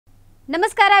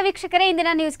ನಮಸ್ಕಾರ ವೀಕ್ಷಕರೇ,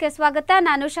 ಇಂದಿನ ನ್ಯೂಸ್ಗೆ ಸ್ವಾಗತ.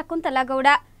 ನಾನು ಶಕುಂತಲಾ ಗೌಡ.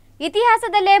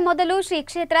 ಇತಿಹಾಸದಲ್ಲೇ ಮೊದಲು ಶ್ರೀ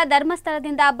ಕ್ಷೇತ್ರ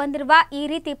ಧರ್ಮಸ್ಥಳದಿಂದ ಬಂದಿರುವ ಈ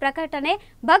ರೀತಿ ಪ್ರಕಟಣೆ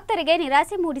ಭಕ್ತರಿಗೆ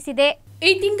ನಿರಾಸೆ ಮೂಡಿಸಿದೆ.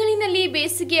 ಈ ತಿಂಗಳಿನಲ್ಲಿ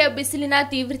ಬೇಸಿಗೆಯ ಬಿಸಿಲಿನ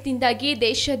ತೀವ್ರತೆಯಿಂದಾಗಿ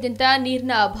ದೇಶಾದ್ಯಂತ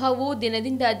ನೀರಿನ ಅಭಾವವು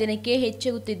ದಿನದಿಂದ ದಿನಕ್ಕೆ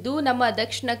ಹೆಚ್ಚಾಗುತ್ತಿದ್ದು, ನಮ್ಮ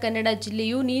ದಕ್ಷಿಣ ಕನ್ನಡ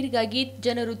ಜಿಲ್ಲೆಯು ನೀರಿಗಾಗಿ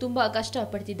ಜನರು ತುಂಬಾ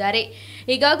ಕಷ್ಟಪಡುತ್ತಿದ್ದಾರೆ.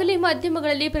 ಈಗಾಗಲೇ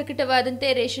ಮಾಧ್ಯಮಗಳಲ್ಲಿ ಪ್ರಕಟವಾದಂತೆ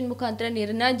ರೇಷನ್ ಮುಖಾಂತರ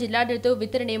ನೀರನ್ನು ಜಿಲ್ಲಾಡಳಿತವು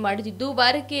ವಿತರಣೆ ಮಾಡುತ್ತಿದ್ದು,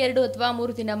 ವಾರಕ್ಕೆ 2 ಅಥವಾ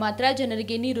 3 ದಿನ ಮಾತ್ರ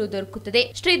ಜನರಿಗೆ ನೀರು ದೊರಕುತ್ತದೆ.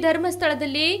 ಶ್ರೀ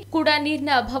ಧರ್ಮಸ್ಥಳದಲ್ಲಿ ಕೂಡ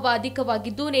ನೀರಿನ ಅಭಾವ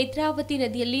ಅಧಿಕವಾಗಿದ್ದು, ನೇತ್ರಾವತಿ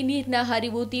ನದಿಯಲ್ಲಿ ನೀರಿನ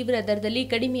ಹರಿವು ತೀವ್ರ ದರದಲ್ಲಿ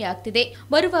ಕಡಿಮೆಯಾಗುತ್ತಿದೆ.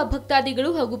 ಬರುವ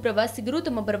ಭಕ್ತಾದಿಗಳು ಹಾಗೂ ಪ್ರವಾಸಿಗರು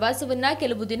ತಮ್ಮ ಪ್ರವಾಸವನ್ನ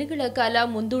ಕೆಲವು ದಿನಗಳ ಕಾಲ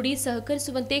ಮುಂದೂಡಿ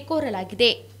ಸಹಕರಿಸುವಂತೆ ಕೋರಲಾಗಿದೆ.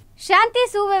 ಶಾಂತಿ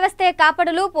ಸುವ್ಯವಸ್ಥೆ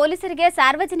ಕಾಪಾಡಲು ಪೊಲೀಸರಿಗೆ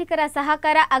ಸಾರ್ವಜನಿಕರ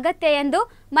ಸಹಕಾರ ಅಗತ್ಯ ಎಂದು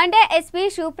ಮಂಡ್ಯ ಎಸ್ಪಿ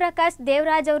ಶಿವಪ್ರಕಾಶ್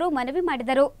ದೇವರಾಜ್ ಅವರು ಮನವಿ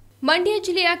ಮಾಡಿದರು. ಮಂಡ್ಯ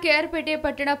ಜಿಲ್ಲೆಯ ಕೆಆರ್ಪೇಟೆ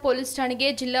ಪಟ್ಟಣ ಪೊಲೀಸ್ ಠಾಣೆಗೆ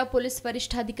ಜಿಲ್ಲಾ ಪೊಲೀಸ್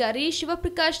ವರಿಷ್ಠಾಧಿಕಾರಿ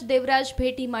ಶಿವಪ್ರಕಾಶ್ ದೇವರಾಜ್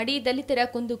ಭೇಟಿ ಮಾಡಿ ದಲಿತರ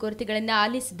ಕುಂದುಕೊರತೆಗಳನ್ನು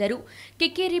ಆಲಿಸಿದರು.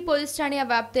 ಕಿಕ್ಕೇರಿ ಪೊಲೀಸ್ ಠಾಣೆಯ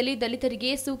ವ್ಯಾಪ್ತಿಯಲ್ಲಿ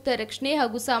ದಲಿತರಿಗೆ ಸೂಕ್ತ ರಕ್ಷಣೆ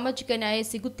ಹಾಗೂ ಸಾಮಾಜಿಕ ನ್ಯಾಯ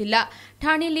ಸಿಗುತ್ತಿಲ್ಲ.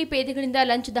 ಠಾಣೆಯಲ್ಲಿ ಪೇದೆಗಳಿಂದ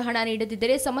ಲಂಚದ ಹಣ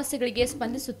ನೀಡದಿದ್ದರೆ ಸಮಸ್ಯೆಗಳಿಗೆ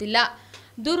ಸ್ಪಂದಿಸುತ್ತಿಲ್ಲ.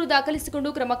 ದೂರು ದಾಖಲಿಸಿಕೊಂಡು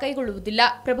ಕ್ರಮ ಕೈಗೊಳ್ಳುವುದಿಲ್ಲ.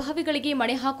 ಪ್ರಭಾವಿಗಳಿಗೆ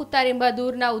ಮಣೆ ಹಾಕುತ್ತಾರೆಂಬ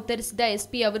ದೂರನ್ನ ಉತ್ತರಿಸಿದ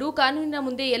ಎಸ್ಪಿ ಅವರು, ಕಾನೂನಿನ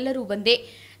ಮುಂದೆ ಎಲ್ಲರೂ ಒಂದೇ,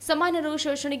 ಸಮಾನರು.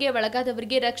 ಶೋಷಣೆಗೆ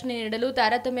ಒಳಗಾದವರಿಗೆ ರಕ್ಷಣೆ ನೀಡಲು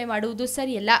ತಾರತಮ್ಯ ಮಾಡುವುದು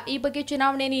ಸರಿಯಲ್ಲ. ಈ ಬಗ್ಗೆ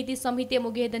ಚುನಾವಣೆ ನೀತಿ ಸಂಹಿತೆ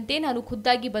ಮುಗಿಯದಂತೆ ನಾನು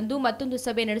ಖುದ್ದಾಗಿ ಬಂದು ಮತ್ತೊಂದು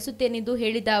ಸಭೆ ನಡೆಸುತ್ತೇನೆಂದು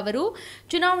ಹೇಳಿದ ಅವರು,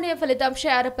 ಚುನಾವಣೆಯ ಫಲಿತಾಂಶ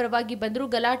ಯಾರ ಪರವಾಗಿ ಬಂದರೂ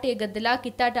ಗಲಾಟೆ ಗದ್ದಲ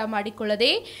ಕಿತ್ತಾಟ ಮಾಡಿಕೊಳ್ಳದೆ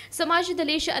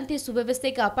ಸಮಾಜದಲ್ಲಿ ಶಾಂತಿ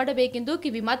ಸುವ್ಯವಸ್ಥೆ ಕಾಪಾಡಬೇಕೆಂದು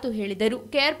ಕಿವಿಮಾತು ಹೇಳಿದರು.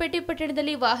 ಕೆಆರ್ಪೇಟೆ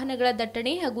ಪಟ್ಟಣದಲ್ಲಿ ವಾಹನಗಳ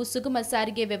ದಟ್ಟಣೆ ಹಾಗೂ ಸುಗಮ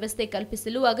ಸಾರಿಗೆ ವ್ಯವಸ್ಥೆ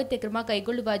ಕಲ್ಪಿಸಲು ಅಗತ್ಯ ಕ್ರಮ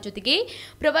ಕೈಗೊಳ್ಳುವ ಜೊತೆಗೆ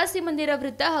ಪ್ರವಾಸಿ ಮಂದಿರ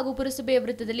ವೃತ್ತ ಹಾಗೂ ಪುರಸಭೆಯ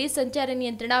ವೃತ್ತದಲ್ಲಿ ಸಂಚಾರ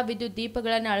ನಿಯಂತ್ರಣ, ವಿದ್ಯುತ್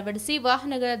ದೀಪಗಳನ್ನು ಅಳವಡಿಸಿ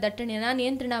ವಾಹನಗಳ ದಟ್ಟಣೆಯನ್ನು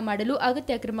ನಿಯಂತ್ರಣ ಮಾಡಲು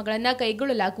ಅಗತ್ಯ ಕ್ರಮಗಳನ್ನು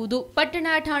ಕೈಗೊಳ್ಳಲಾಗುವುದು. ಪಟ್ಟಣ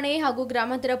ಠಾಣೆ ಹಾಗೂ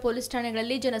ಗ್ರಾಮಾಂತರ ಪೊಲೀಸ್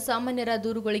ಠಾಣೆಗಳಲ್ಲಿ ಜನಸಾಮಾನ್ಯರ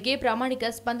ದೂರುಗಳಿಗೆ ಪ್ರಾಮಾಣಿಕ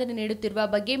ಸ್ಪಂದನೆ ನೀಡುತ್ತಿರುವ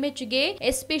ಬಗ್ಗೆ ಮೆಚ್ಚುಗೆ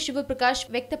ಎಸ್ಪಿ ಶಿವಪ್ರಕಾಶ್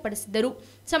ವ್ಯಕ್ತಪಡಿಸಿದರು.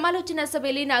 ಸಮಾಲೋಚನಾ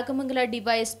ಸಭೆಯಲ್ಲಿ Nagamangala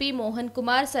DYSP Mohan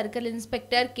Kumar, circle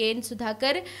inspector K N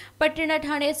Sudhakar, ಪಟ್ಟಣ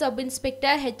ಠಾಣೆ ಸಬ್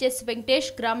ಇನ್ಸ್ಪೆಕ್ಟರ್ ಎಚ್ಎಸ್ ವೆಂಕಟೇಶ್,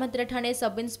 ಗ್ರಾಮಾಂತರ ಠಾಣೆ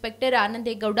ಸಬ್ ಇನ್ಸ್ಪೆಕ್ಟರ್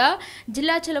ಆನಂದೇಗೌಡ,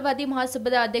 ಜಿಲ್ಲಾ ಛಲವಾದಿ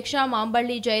ಮಹಾಸಭಾದ ಅಧ್ಯಕ್ಷ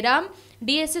ಮಾಂಬಳ್ಳಿ ಜಯರಾಮ್,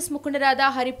 ಡಿಎಸ್ಎಸ್ ಮುಖಂಡರಾದ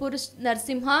ಹರಿಪುರ್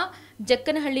ನರಸಿಂಹ,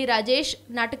 ಜಕ್ಕನಹಳ್ಳಿ ರಾಜೇಶ್,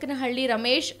 ನಾಟಕನಹಳ್ಳಿ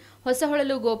ರಮೇಶ್,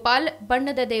 ಹೊಸಹೊಳಲು ಗೋಪಾಲ್,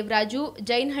 ಬಣ್ಣದ ದೇವರಾಜು,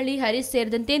 ಜೈನಹಳ್ಳಿ ಹರೀಶ್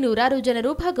ಸೇರಿದಂತೆ ನೂರಾರು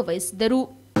ಜನರು ಭಾಗವಹಿಸಿದ್ದರು.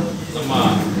 ನಮ್ಮ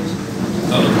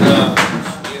ತಾಲೂಕಿನ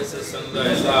ಡಿಎಸ್ಎಸ್ ಸಂಘದ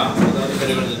ಎಲ್ಲ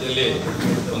ಪದಾಧಿಕಾರಿಗಳ ಜೊತೆಯಲ್ಲಿ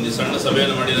ಒಂದು ಸಣ್ಣ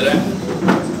ಸಭೆಯನ್ನು ಮಾಡಿದ್ದಾರೆ.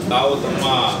 ತಾವು ತಮ್ಮ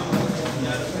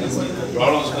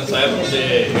ಪ್ರಾಬ್ಲಮ್ಸ್ ಸಾಹೇಬ್ರ ಮುಂದೆ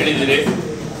ಹೇಳಿದ್ದೀರಿ,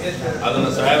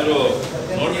 ಅದನ್ನು ಸಾಹೇಬರು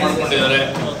ನೋಟ್ ಮಾಡ್ಕೊಂಡಿದ್ದಾರೆ.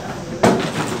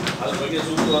 ಅದ್ರ ಬಗ್ಗೆ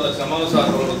ಸೂಕ್ತವಾದ ಕ್ರಮವೂ ಸಹ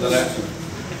ತಗೊಳ್ತಾರೆ.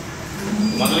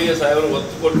 ಮೊದಲಿಗೆ ಸಾಹೇಬರು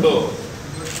ಒತ್ತು ಕೊಟ್ಟು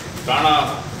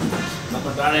ನಮ್ಮ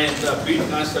ಠಾಣೆಯಿಂದ ಬೀಟ್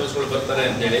ಕಾನ್ಸ್ಟೇಬಲ್ಸ್ಗಳು ಬರ್ತಾರೆ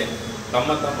ಅಂತೇಳಿ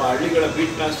ತಮ್ಮ ಹಳ್ಳಿಗಳ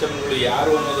ಬೀಟ್ ಕಾನ್ಸ್ಟೇಬಲ್ಗಳು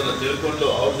ಯಾರು ಅನ್ನೋದನ್ನು ತಿಳ್ಕೊಂಡು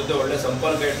ಅವ್ರ ಜೊತೆ ಒಳ್ಳೆ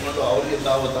ಸಂಪರ್ಕ ಇಟ್ಕೊಂಡು ಅವ್ರಿಗೆ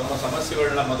ತಾವು ತಮ್ಮ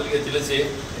ಸಮಸ್ಯೆಗಳನ್ನ ಮೊದಲಿಗೆ ತಿಳಿಸಿ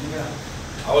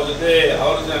ಅವ್ರ ಜೊತೆ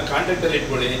ಕಾಂಟ್ಯಾಕ್ಟಲ್ಲಿ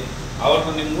ಇಟ್ಕೊಳ್ಳಿ.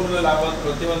 ಅವ್ರನ್ನ ನಿಮ್ಮ ಊರಿನಲ್ಲಿ ಆಗುವಂಥ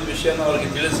ಪ್ರತಿಯೊಂದು ವಿಷಯನ ಅವ್ರಿಗೆ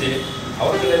ತಿಳಿಸಿ,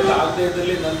 ಅವ್ರ ಕಡೆಯಿಂದ ಆಗದೇ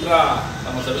ಇದ್ದಲ್ಲಿ ನಂತರ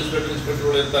ನಮ್ಮ ಸಬ್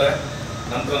ಇನ್ಸ್ಪೆಕ್ಟರ್ಗಳು ಇರ್ತಾರೆ,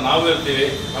 ನಂತರ ನಾವು ಇರ್ತೀವಿ.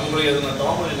 ನಮ್ಮಗಳಿಗೆ ಅದನ್ನು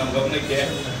ತಗೊಂಡು ನಮ್ಮ ಗಮನಕ್ಕೆ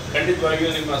ಖಂಡಿತವಾಗಿಯೂ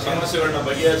ನಿಮ್ಮ ಸಮಸ್ಯೆಗಳನ್ನ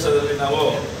ಬಗೆಹರಿಸೋದ್ರಲ್ಲಿ ನಾವು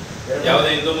ಯಾವುದೇ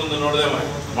ಹಿಂದೆ ಮುಂದೆ ನೋಡದೆ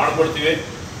ಮಾಡಿಕೊಡ್ತೀವಿ.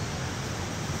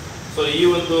 ಸೊ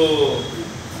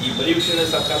ಈ ಪರಿವೀಕ್ಷಣೆ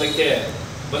ಸಕಾಲಕ್ಕೆ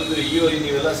ಬಂದು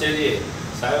ನೀವೆಲ್ಲ ಸೇರಿ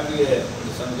ಸಾಹೇಬರಿಗೆ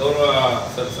ಒಂದು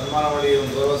ಸನ್ಮಾನ ಮಾಡಿ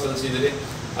ಒಂದು ಗೌರವ ಸಲ್ಲಿಸಿದಿರಿ.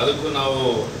 ಅದಕ್ಕೂ ನಾವು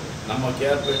ನಮ್ಮ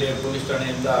ಕೆಆರ್ಪೇಟೆ ಪೊಲೀಸ್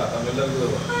ಠಾಣೆಯಿಂದ ತಮ್ಮೆಲ್ಲರಿಗೂ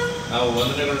ನಾವು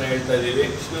ವಂದನೆಗಳನ್ನ ಹೇಳ್ತಾ ಇದ್ದೀವಿ.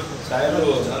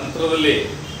 ಸಾಹೇಬರು ನಂತರದಲ್ಲಿ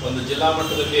ಒಂದು ಜಿಲ್ಲಾ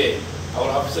ಮಟ್ಟದಲ್ಲಿ ಅವ್ರ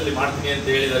ಆಫೀಸಲ್ಲಿ ಮಾಡ್ತೀನಿ ಅಂತ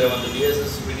ಹೇಳಿದ್ದಾರೆ, ಒಂದು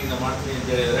ಡಿಎಸ್ಎಸ್ ಮೀಟಿಂಗ್ ಮಾಡ್ತೀನಿ ಅಂತ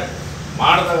ಹೇಳಿದ್ದಾರೆ.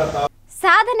 ಮಾಡಿದಾಗ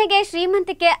ಸಾಧನೆಗೆ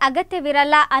ಶ್ರೀಮಂತಿಕೆ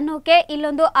ಅಗತ್ಯವಿರಲ್ಲ ಅನ್ನೋಕೆ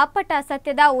ಇಲ್ಲೊಂದು ಅಪ್ಪಟ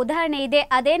ಸತ್ಯದ ಉದಾಹರಣೆ ಇದೆ.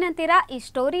 ಅದೇನಂತೀರಾ? ಈ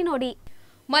ಸ್ಟೋರಿ ನೋಡಿ.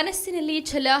 ಮನಸ್ಸಿನಲ್ಲಿ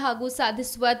ಛಲ ಹಾಗೂ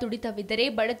ಸಾಧಿಸುವ ತುಡಿತವಿದ್ದರೆ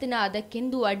ಬಡತನ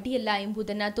ಅದಕ್ಕೆಂದು ಅಡ್ಡಿಯಲ್ಲ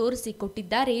ಎಂಬುದನ್ನು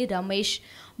ತೋರಿಸಿಕೊಟ್ಟಿದ್ದಾರೆ ರಮೇಶ್.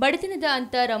 ಬಡತನದ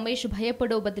ಅಂತ ರಮೇಶ್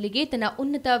ಭಯಪಡೋ ಬದಲಿಗೆ ತನ್ನ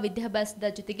ಉನ್ನತ ವಿದ್ಯಾಭ್ಯಾಸದ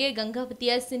ಜೊತೆಗೆ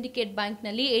ಗಂಗಾವತಿಯ ಸಿಂಡಿಕೇಟ್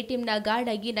ಬ್ಯಾಂಕ್ನಲ್ಲಿ ಎಟಿಎಂನ ಗಾರ್ಡ್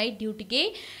ಆಗಿ ನೈಟ್ ಡ್ಯೂಟಿಗೆ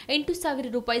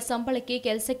 8,000 ರೂಪಾಯಿ ಸಂಬಳಕ್ಕೆ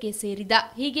ಕೆಲಸಕ್ಕೆ ಸೇರಿದ.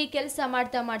 ಹೀಗೆ ಕೆಲಸ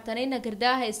ಮಾಡ್ತಾನೆ ನಗರದ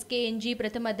ಎಸ್ಕೆಎನ್ಜಿ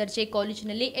ಪ್ರಥಮ ದರ್ಜೆ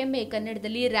ಕಾಲೇಜಿನಲ್ಲಿ ಎಂಎ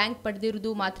ಕನ್ನಡದಲ್ಲಿ ರ್ಯಾಂಕ್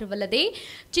ಪಡೆದಿರುವುದು ಮಾತ್ರವಲ್ಲದೆ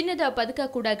ಚಿನ್ನದ ಪದಕ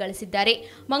ಕೂಡ ಗಳಿಸಿದ್ದಾರೆ.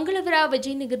 ಮಂಗಳವಾರ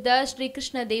ವಿಜಯನಗರದ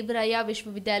ಶ್ರೀಕೃಷ್ಣ ದೇವರಾಯ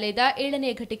ವಿಶ್ವವಿದ್ಯಾಲಯದ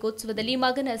 7ನೇ ಘಟಿಕೋತ್ಸವದಲ್ಲಿ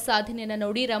ಮಗನ ಸಾಧನೆಯನ್ನು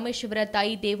ನೋಡಿ ರಮೇಶ್ ಅವರ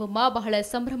ತಾಯಿ ದೇವಮ್ಮ ಬಹಳ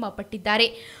ಸಂಭ್ರಮ ಪಟ್ಟಿದ್ದಾರೆ.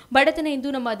 ಬಡತನ ಎಂದು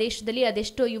ನಮ್ಮ ದೇಶದಲ್ಲಿ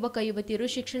ಅದೆಷ್ಟೋ ಯುವಕ ಯುವತಿಯರು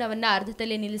ಶಿಕ್ಷಣವನ್ನ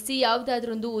ಅರ್ಧದಲ್ಲೇ ನಿಲ್ಲಿಸಿ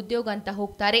ಯಾವುದಾದ್ರೊಂದು ಉದ್ಯೋಗ ಅಂತ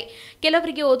ಹೋಗ್ತಾರೆ.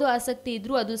 ಕೆಲವರಿಗೆ ಓದೋ ಆಸಕ್ತಿ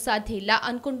ಇದ್ರೂ ಅದು ಸಾಧ್ಯ ಇಲ್ಲ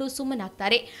ಅನ್ಕೊಂಡು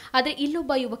ಸುಮ್ಮನಾಗ್ತಾರೆ. ಆದರೆ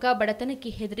ಇಲ್ಲೊಬ್ಬ ಯುವಕ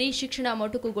ಬಡತನಕ್ಕೆ ಹೆದರಿ ಶಿಕ್ಷಣ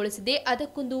ಮೊಟಕುಗೊಳಿಸದೆ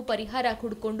ಅದಕ್ಕೊಂದು ಪರಿಹಾರ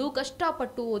ಹುಡುಕೊಂಡು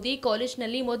ಕಷ್ಟಪಟ್ಟು ಓದಿ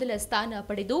ಕಾಲೇಜಿನಲ್ಲಿ ಮೊದಲ ಸ್ಥಾನ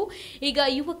ಪಡೆದು ಈಗ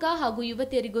ಯುವಕ ಹಾಗೂ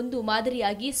ಯುವತಿಯರಿಗೊಂದು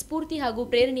ಮಾದರಿಯಾಗಿ ಸ್ಫೂರ್ತಿ ಹಾಗೂ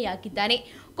ಪ್ರೇರಣೆಯಾಗಿದ್ದಾನೆ.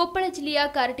 ಕೊಪ್ಪಳ ಜಿಲ್ಲೆಯ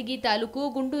ಕಾರಟಗಿ ತಾಲೂಕು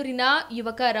ಗುಂಡೂರಿನ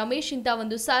ಯುವಕ ರಮೇಶ್ ಇಂತ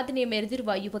ಒಂದು ಸಾಧನೆ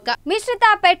ಮೆರೆದಿರುವ ಯುವಕ. ಮಿಶ್ರಿತ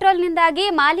ಪೆಟ್ರೋಲ್ನಿಂದಾಗಿ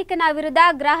ಮಾಲೀಕನ ವಿರುದ್ಧ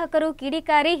ಗ್ರಾಹಕರು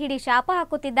ಕಿಡಿಕಾರಿ ಹಿಡಿ ಶಾಪ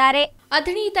ಹಾಕುತ್ತಿದ್ದಾರೆ.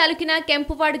 ಅಥಣಿ ತಾಲೂಕಿನ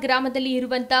ಕೆಂಪುವಾಡ್ ಗ್ರಾಮದಲ್ಲಿ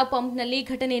ಇರುವಂತಹ ಪಂಪ್ನಲ್ಲಿ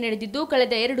ಘಟನೆ ನಡೆದಿದ್ದು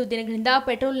ಕಳೆದ 2 ದಿನಗಳಿಂದ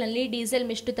ಪೆಟ್ರೋಲ್ನಲ್ಲಿ ಡೀಸೆಲ್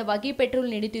ಮಿಶ್ರಿತವಾಗಿ ಪೆಟ್ರೋಲ್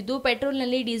ನೀಡುತ್ತಿದ್ದು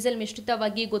ಪೆಟ್ರೋಲ್ನಲ್ಲಿ ಡೀಸೆಲ್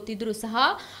ಮಿಶ್ರಿತವಾಗಿ ಗೊತ್ತಿದ್ದರೂ ಸಹ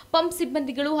ಪಂಪ್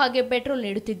ಸಿಬ್ಬಂದಿಗಳು ಹಾಗೆ ಪೆಟ್ರೋಲ್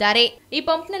ನೀಡುತ್ತಿದ್ದಾರೆ. ಈ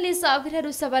ಪಂಪ್ನಲ್ಲಿ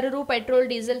ಸಾವಿರಾರು ಸವಾರರು ಪೆಟ್ರೋಲ್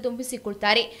ಡೀಸೆಲ್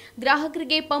ತುಂಬಿಸಿಕೊಳ್ತಾರೆ.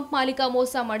 ಗ್ರಾಹಕರಿಗೆ ಪಂಪ್ ಮಾಲೀಕ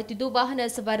ಮೋಸ ಮಾಡುತ್ತಿದ್ದು ವಾಹನ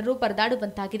ಸವಾರರು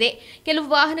ಪರದಾಡುವಂತಾಗಿದೆ. ಕೆಲವು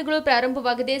ವಾಹನಗಳು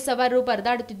ಪ್ರಾರಂಭವಾಗದೆ ಸವಾರರು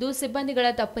ಪರದಾಡುತ್ತಿದ್ದು ಸಿಬ್ಬಂದಿಗಳ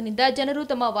ತಪ್ಪಿನಿಂದ ಜನರು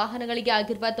ತಮ್ಮ ವಾಹನಗಳಿಗೆ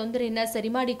ಆಗಿರುವ ತೊಂದರೆಯನ್ನು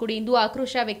ಸರಿ ಮಾಡಿಕೊಡಿ ಎಂದು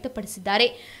ಆಕ್ರೋಶ ವ್ಯಕ್ತಪಡಿಸಿದ್ದಾರೆ.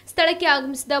 ಸ್ಥಳಕ್ಕೆ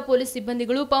ಆಗಮಿಸಿದ ಪೊಲೀಸ್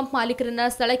ಸಿಬ್ಬಂದಿಗಳು ಪಂಪ್ ಮಾಲೀಕರನ್ನ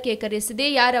ಸ್ಥಳಕ್ಕೆ ಕರೆಸಿದೆ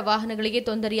ಯಾರ ವಾಹನಗಳಿಗೆ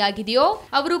ತೊಂದರೆಯಾಗಿದೆಯೋ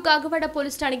ಅವರು ಕಾಗವಾಡ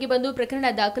ಪೊಲೀಸ್ ಠಾಣೆಗೆ ಬಂದು ಪ್ರಕರಣ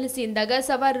ದಾಖಲಿಸಿ ಎಂದಾಗ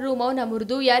ಸವಾರರು ಮೌನ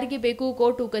ಮುರಿದು ಯಾರಿಗೆ ಬೇಕು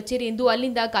ಕೋರ್ಟು ಕಚೇರಿ ಎಂದು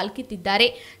ಅಲ್ಲಿಂದ ಕಾಲ್ಕಿತ್ತಿದ್ದಾರೆ.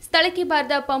 ಸ್ಥಳಕ್ಕೆ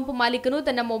ಬಾರದ ಪಂಪ್ ಮಾಲೀಕನು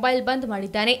ತನ್ನ ಮೊಬೈಲ್ ಬಂದ್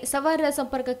ಮಾಡಿದ್ದಾನೆ. ಸವಾರರ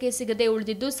ಸಂಪರ್ಕಕ್ಕೆ ಸಿಗದೆ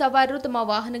ಉಳಿದಿದ್ದು ಸವಾರರು ತಮ್ಮ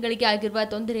ವಾಹನಗಳಿಗೆ ಆಗಿರುವ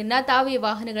ತೊಂದರೆಯನ್ನ ತಾವೇ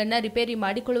ವಾಹನಗಳನ್ನ ರಿಪೇರಿ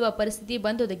ಮಾಡಿಕೊಳ್ಳುವ ಪರಿಸ್ಥಿತಿ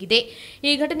ಬಂದೊದಗಿದೆ.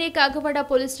 ಈ ಘಟನೆ ಕಾಗವಾಡ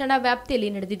ಪೊಲೀಸ್ ಠಾಣಾ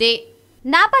ವ್ಯಾಪ್ತಿಯಲ್ಲಿ ನಡೆದಿದೆ.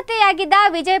 ನಾಪತ್ತೆಯಾಗಿದ್ದ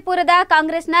ವಿಜಯಪುರದ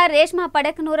ಕಾಂಗ್ರೆಸ್ನ ರೇಷ್ಮಾ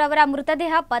ಪಡಕನೂರ್ ಅವರ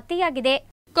ಮೃತದೇಹ ಪತ್ತೆಯಾಗಿದೆ.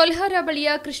 ಕೊಲ್ಹಾರ ಬಳಿಯ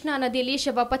ಕೃಷ್ಣಾ ನದಿಯಲ್ಲಿ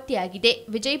ಶವ ಪತ್ತೆಯಾಗಿದೆ.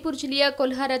 ವಿಜಯಪುರ ಜಿಲ್ಲೆಯ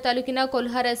ಕೊಲ್ಹಾರ ತಾಲೂಕಿನ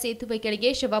ಕೊಲ್ಹಾರ ಸೇತುವೆ ಕೆಳಗೆ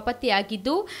ಶವ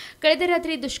ಪತ್ತೆಯಾಗಿದ್ದು ಕಳೆದ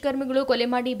ರಾತ್ರಿ ದುಷ್ಕರ್ಮಿಗಳು ಕೊಲೆ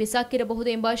ಮಾಡಿ ಬಿಸಾಕಿರಬಹುದು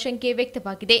ಎಂಬ ಶಂಕೆ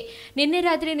ವ್ಯಕ್ತವಾಗಿದೆ. ನಿನ್ನೆ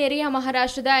ರಾತ್ರಿ ನೆರೆಯ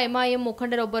ಮಹಾರಾಷ್ಟ್ರದ ಎಂಐಎಂ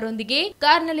ಮುಖಂಡರೊಬ್ಬರೊಂದಿಗೆ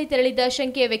ಕಾರ್ನಲ್ಲಿ ತೆರಳಿದ್ದ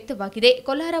ಶಂಕೆ ವ್ಯಕ್ತವಾಗಿದೆ.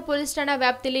 ಕೊಲ್ಹಾರ ಪೊಲೀಸ್ ಠಾಣಾ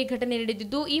ವ್ಯಾಪ್ತಿಯಲ್ಲಿ ಘಟನೆ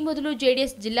ನಡೆದಿದ್ದು ಈ ಮೊದಲು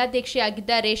ಜೆಡಿಎಸ್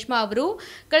ಜಿಲ್ಲಾಧ್ಯಕ್ಷೆಯಾಗಿದ್ದ ರೇಷ್ಮಾ ಅವರು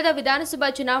ಕಳೆದ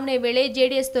ವಿಧಾನಸಭಾ ಚುನಾವಣೆ ವೇಳೆ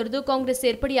ಜೆಡಿಎಸ್ ತೊರೆದು ಕಾಂಗ್ರೆಸ್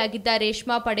ಸೇರ್ಪಡೆಯಾಗಿದ್ದ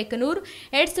ರೇಷ್ಮಾ ಪಡಕನೂರ್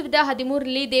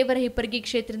 2013ರಲ್ಲಿ ದೇವರಹಿಪ್ಪರಗಿ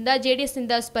ಕ್ಷೇತ್ರದಿಂದ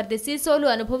ಜೆಡಿಎಸ್ನಿಂದ ಸ್ಪರ್ಧಿಸಿ ಸೋಲು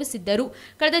ಅನುಭವಿಸಿದ್ದರು.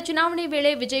 ಕಳೆದ ಚುನಾವಣೆ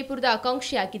ವೇಳೆ ವಿಜಯಪುರದ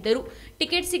ಆಕಾಂಕ್ಷಿಯಾಗಿದ್ದರು.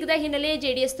 ಟಿಕೆಟ್ ಸಿಗದ ಹಿನ್ನೆಲೆ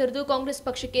ಜೆಡಿಎಸ್ ತೊರೆದು ಕಾಂಗ್ರೆಸ್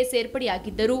ಪಕ್ಷಕ್ಕೆ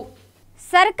ಸೇರ್ಪಡೆಯಾಗಿದ್ದರು.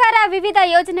 ಸರ್ಕಾರ ವಿವಿಧ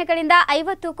ಯೋಜನೆಗಳಿಂದ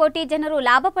 50 ಕೋಟಿ ಜನರು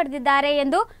ಲಾಭ ಪಡೆದಿದ್ದಾರೆ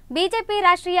ಎಂದು ಬಿಜೆಪಿ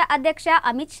ರಾಷ್ಟ್ರೀಯ ಅಧ್ಯಕ್ಷ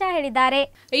ಅಮಿತ್ ಶಾ ಹೇಳಿದ್ದಾರೆ.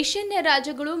 ಈಶಾನ್ಯ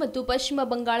ರಾಜ್ಯಗಳು ಮತ್ತು ಪಶ್ಚಿಮ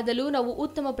ಬಂಗಾಳದಲ್ಲೂ ನಾವು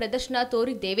ಉತ್ತಮ ಪ್ರದರ್ಶನ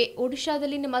ತೋರಿದ್ದೇವೆ.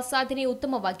 ಒಡಿಶಾದಲ್ಲಿ ನಮ್ಮ ಸಾಧನೆ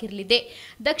ಉತ್ತಮವಾಗಿರಲಿದೆ.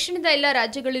 ದಕ್ಷಿಣದ ಎಲ್ಲ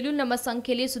ರಾಜ್ಯಗಳಲ್ಲೂ ನಮ್ಮ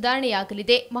ಸಂಖ್ಯೆಯಲ್ಲಿ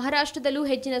ಸುಧಾರಣೆಯಾಗಲಿದೆ. ಮಹಾರಾಷ್ಟ್ರದಲ್ಲೂ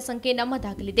ಹೆಚ್ಚಿನ ಸಂಖ್ಯೆ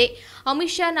ನಮ್ಮದಾಗಲಿದೆ.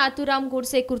 ಅಮಿತ್ ಶಾ ನಾಥೂರಾಮ್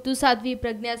ಗೋಡ್ಸೆ ಕುರಿತು ಸಾಧ್ವಿ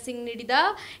ಪ್ರಜ್ಞಾ ಸಿಂಗ್ ನೀಡಿದ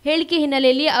ಹೇಳಿಕೆ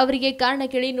ಹಿನ್ನೆಲೆಯಲ್ಲಿ ಅವರಿಗೆ ಕಾರಣ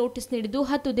ಕೇಳಿ ನೋಟಿಸ್ ನೀಡಿದ್ದು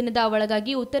 10 ದಿನದ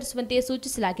ಒಳಗಾಗಿ ಉತ್ತರಿಸುವಂತೆ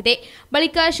ಸೂಚಿಸಲಾಗಿದೆ.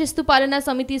 ಬಳಿಕ ಶಿಸ್ತು ಪಾಲನಾ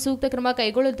ಸಮಿತಿ ಸೂಕ್ತ ಕ್ರಮ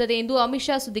ಕೈಗೊಳ್ಳುತ್ತದೆ ಎಂದು ಅಮಿತ್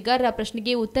ಶಾ ಸುದ್ದಿಗಾರರ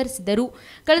ಪ್ರಶ್ನೆಗೆ ಉತ್ತರಿಸಿದರು.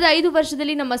 ಕಳೆದ 5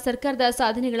 ವರ್ಷದಲ್ಲಿ ನಮ್ಮ ಸರ್ಕಾರದ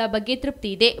ಸಾಧನೆಗಳ ಬಗ್ಗೆ ತೃಪ್ತಿ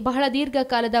ಇದೆ. ಬಹಳ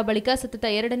ದೀರ್ಘಕಾಲದ ಬಳಿಕ ಸತತ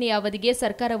 2ನೇ ಅವಧಿಗೆ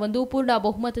ಸರ್ಕಾರವೊಂದು ಪೂರ್ಣ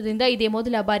ಬಹುಮತದಿಂದ ಇದೇ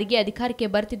ಮೊದಲ ಬಾರಿಗೆ ಅಧಿಕಾರಕ್ಕೆ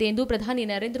ಬರ್ತಿದೆ ಎಂದು ಪ್ರಧಾನಿ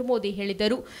ನರೇಂದ್ರ ಮೋದಿ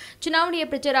ಹೇಳಿದರು. ಚುನಾವಣೆಯ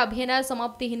ಪ್ರಚಾರ ಅಭಿಯಾನ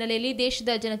ಸಮಾಪ್ತಿ ಹಿನ್ನೆಲೆಯಲ್ಲಿ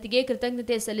ದೇಶದ ಜನತೆಗೆ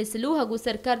ಕೃತಜ್ಞತೆ ಸಲ್ಲಿಸಲು ಹಾಗೂ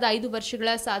ಸರ್ಕಾರದ 5 ವರ್ಷಗಳ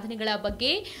ಸಾಧನೆಗಳ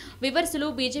ಬಗ್ಗೆ ವಿವರಿಸಲು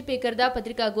ಬಿಜೆಪಿ ಕರೆದ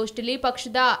ಪತ್ರಿಕಾಗೋಷ್ಠಿಯಲ್ಲಿ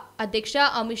ಪಕ್ಷದ ಅಧ್ಯಕ್ಷ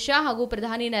ಅಮಿತ್ ಶಾ ಹಾಗೂ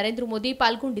ಪ್ರಧಾನಿ ನರೇಂದ್ರ ಮೋದಿ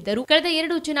ಪಾಲ್ಗೊಂಡಿದ್ದರು. ಕಳೆದ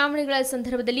 2 ಚುನಾವಣೆಗಳ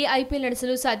ಸಂದರ್ಭದಲ್ಲಿ ಐಪಿಎಲ್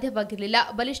ನಡೆಸಲು ಸಾಧ್ಯವಾಗಿರಲಿಲ್ಲ.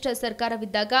 ಬಲಿಷ್ಠ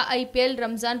ಸರ್ಕಾರವಿದ್ದಾಗ ಐಪಿಎಲ್,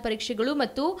 ರಂಜಾನ್ ಪರೀಕ್ಷೆಗಳು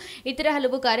ಮತ್ತು ಇತರ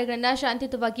ಹಲವು ಕಾರ್ಯಗಳನ್ನು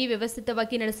ಶಾಂತಿಯುತವಾಗಿ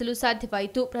ವ್ಯವಸ್ಥಿತವಾಗಿ ನಡೆಸಲು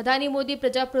ಸಾಧ್ಯವಾಯಿತು. ಪ್ರಧಾನಿ ಮೋದಿ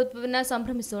ಪ್ರಜಾಪ್ರಭುತ್ವವನ್ನು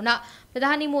ಸಂಭ್ರಮಿಸೋಣ.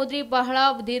 ಪ್ರಧಾನಿ ಮೋದಿ ಬಹಳ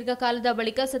ದೀರ್ಘಕಾಲದ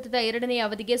ಬಳಿಕ ಸತತ 2ನೇ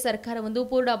ಅವಧಿಗೆ ಸರ್ಕಾರವೊಂದು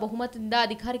ಪೂರ್ಣ ಬಹುಮತದಿಂದ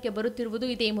ಅಧಿಕಾರಕ್ಕೆ ಬರುತ್ತಿರುವುದು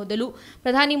ಇದೇ ಮೊದಲು.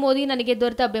 ಪ್ರಧಾನಿ ಮೋದಿ ನನಗೆ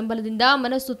ದೊರೆತ ಬೆಂಬಲದಿಂದ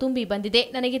ಮನಸ್ಸು ತುಂಬಿ ಬಂದಿದೆ.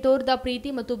 ನನಗೆ ತೋರಿದ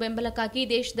ಪ್ರೀತಿ ಮತ್ತು ಬೆಂಬಲಕ್ಕಾಗಿ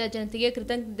ದೇಶದ ಜನತೆಗೆ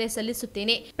ಕೃತಜ್ಞತೆ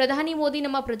ಸಲ್ಲಿಸುತ್ತೇನೆ. ಪ್ರಧಾನಿ ಮೋದಿ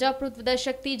ನಮ್ಮ ಪ್ರಜಾಪ್ರಭುತ್ವದ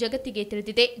ಶಕ್ತಿ ಜಗತ್ತಿಗೆ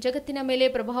ತಿಳಿದಿದೆ. ಜಗತ್ತಿನ ಮೇಲೆ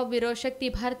ಪ್ರಭಾವ ಬೀರೋ ಶಕ್ತಿ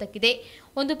ಭಾರತಕ್ಕಿದೆ.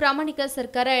 ಒಂದು ಪ್ರಾಮಾಣಿಕ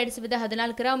ಸರ್ಕಾರ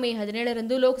 2014ರ ಮೇ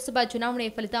 17ರಂದು ಲೋಕಸಭಾ ಚುನಾವಣೆಯ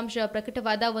ಫಲಿತಾಂಶ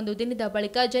ಪ್ರಕಟವಾದ ಒಂದು ದಿನದ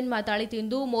ಬಳಿಕ ಜನ್ಮ ತಾಳಿತು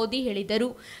ಎಂದು ಮೋದಿ ಹೇಳಿದರು.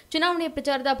 ಚುನಾವಣೆ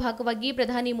ಪ್ರಚಾರದ ಭಾಗವಾಗಿ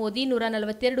ಪ್ರಧಾನಿ ಮೋದಿ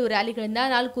 142 ರ್ಯಾಲಿಗಳಿಂದ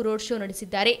 4 ರೋಡ್ ಶೋ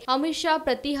ನಡೆಸಿದ್ದಾರೆ. ಅಮಿತ್ ಶಾ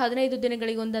ಪ್ರತಿ 15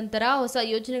 ದಿನಗಳಿಗೊಂದೊಂದರ ಹೊಸ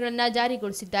ಯೋಜನೆಗಳನ್ನು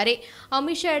ಜಾರಿಗೊಳಿಸಿದ್ದಾರೆ.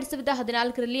 ಅಮಿತ್ ಶಾ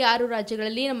 2014ರಲ್ಲಿ 6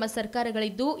 ರಾಜ್ಯಗಳಲ್ಲಿ ನಮ್ಮ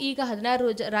ಸರ್ಕಾರಗಳಿದ್ದು ಈಗ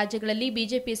 16 ರಾಜ್ಯಗಳಲ್ಲಿ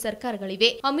ಬಿಜೆಪಿ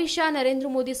ಸರ್ಕಾರಗಳಿವೆ. ಅಮಿತ್ ಶಾ ನರೇಂದ್ರ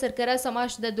ಮೋದಿ ಸರ್ಕಾರ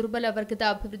ಸಮಾಜದ ದುರ್ಬಲ ವರ್ಗದ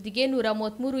ಅಭಿವೃದ್ಧಿಗೆ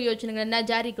 133 ಯೋಜನೆಗಳನ್ನು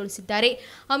ಜಾರಿಗೊಳಿಸಿದ್ದಾರೆ.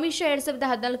 ಅಮಿತ್ ಶಾ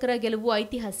 2014ರ ಗೆಲುವು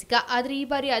ಐತಿಹಾಸಿಕ. ಆದರೆ ಈ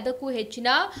ಬಾರಿ ಅದಕ್ಕೂ ಹೆಚ್ಚಿನ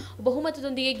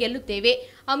ಬಹುಮತದೊಂದಿಗೆ ಗೆಲ್ಲುತ್ತೇವೆ.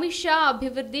 ಅಮಿತ್ ಶಾ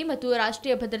ಅಭಿವೃದ್ಧಿ ಮತ್ತು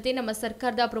ರಾಷ್ಟ್ರೀಯ ಭದ್ರತೆ ನಮ್ಮ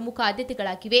ಸರ್ಕಾರದ ಪ್ರಮುಖ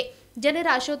ಆದ್ಯತೆಗಳಾಗಿವೆ. ಜನರ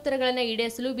ಆಶೋತ್ತರಗಳನ್ನು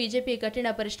ಈಡೇರಿಸಲು ಬಿಜೆಪಿ ಕಠಿಣ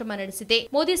ಪರಿಶ್ರಮ ನಡೆಸಿದೆ.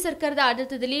 ಮೋದಿ ಸರ್ಕಾರದ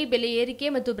ಆಡಳಿತದಲ್ಲಿ ಬೆಲೆ ಏರಿಕೆ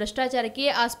ಮತ್ತು ಭ್ರಷ್ಟಾಚಾರಕ್ಕೆ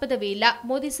ಆಸ್ಪದವೇ ಇಲ್ಲ.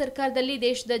 ಮೋದಿ ಸರ್ಕಾರದಲ್ಲಿ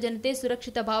ದೇಶದ ಜನತೆ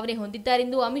ಸುರಕ್ಷಿತ ಭಾವನೆ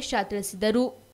ಹೊಂದಿದ್ದಾರೆಂದು ಅಮಿತ್ ಶಾ ತಿಳಿಸಿದರು.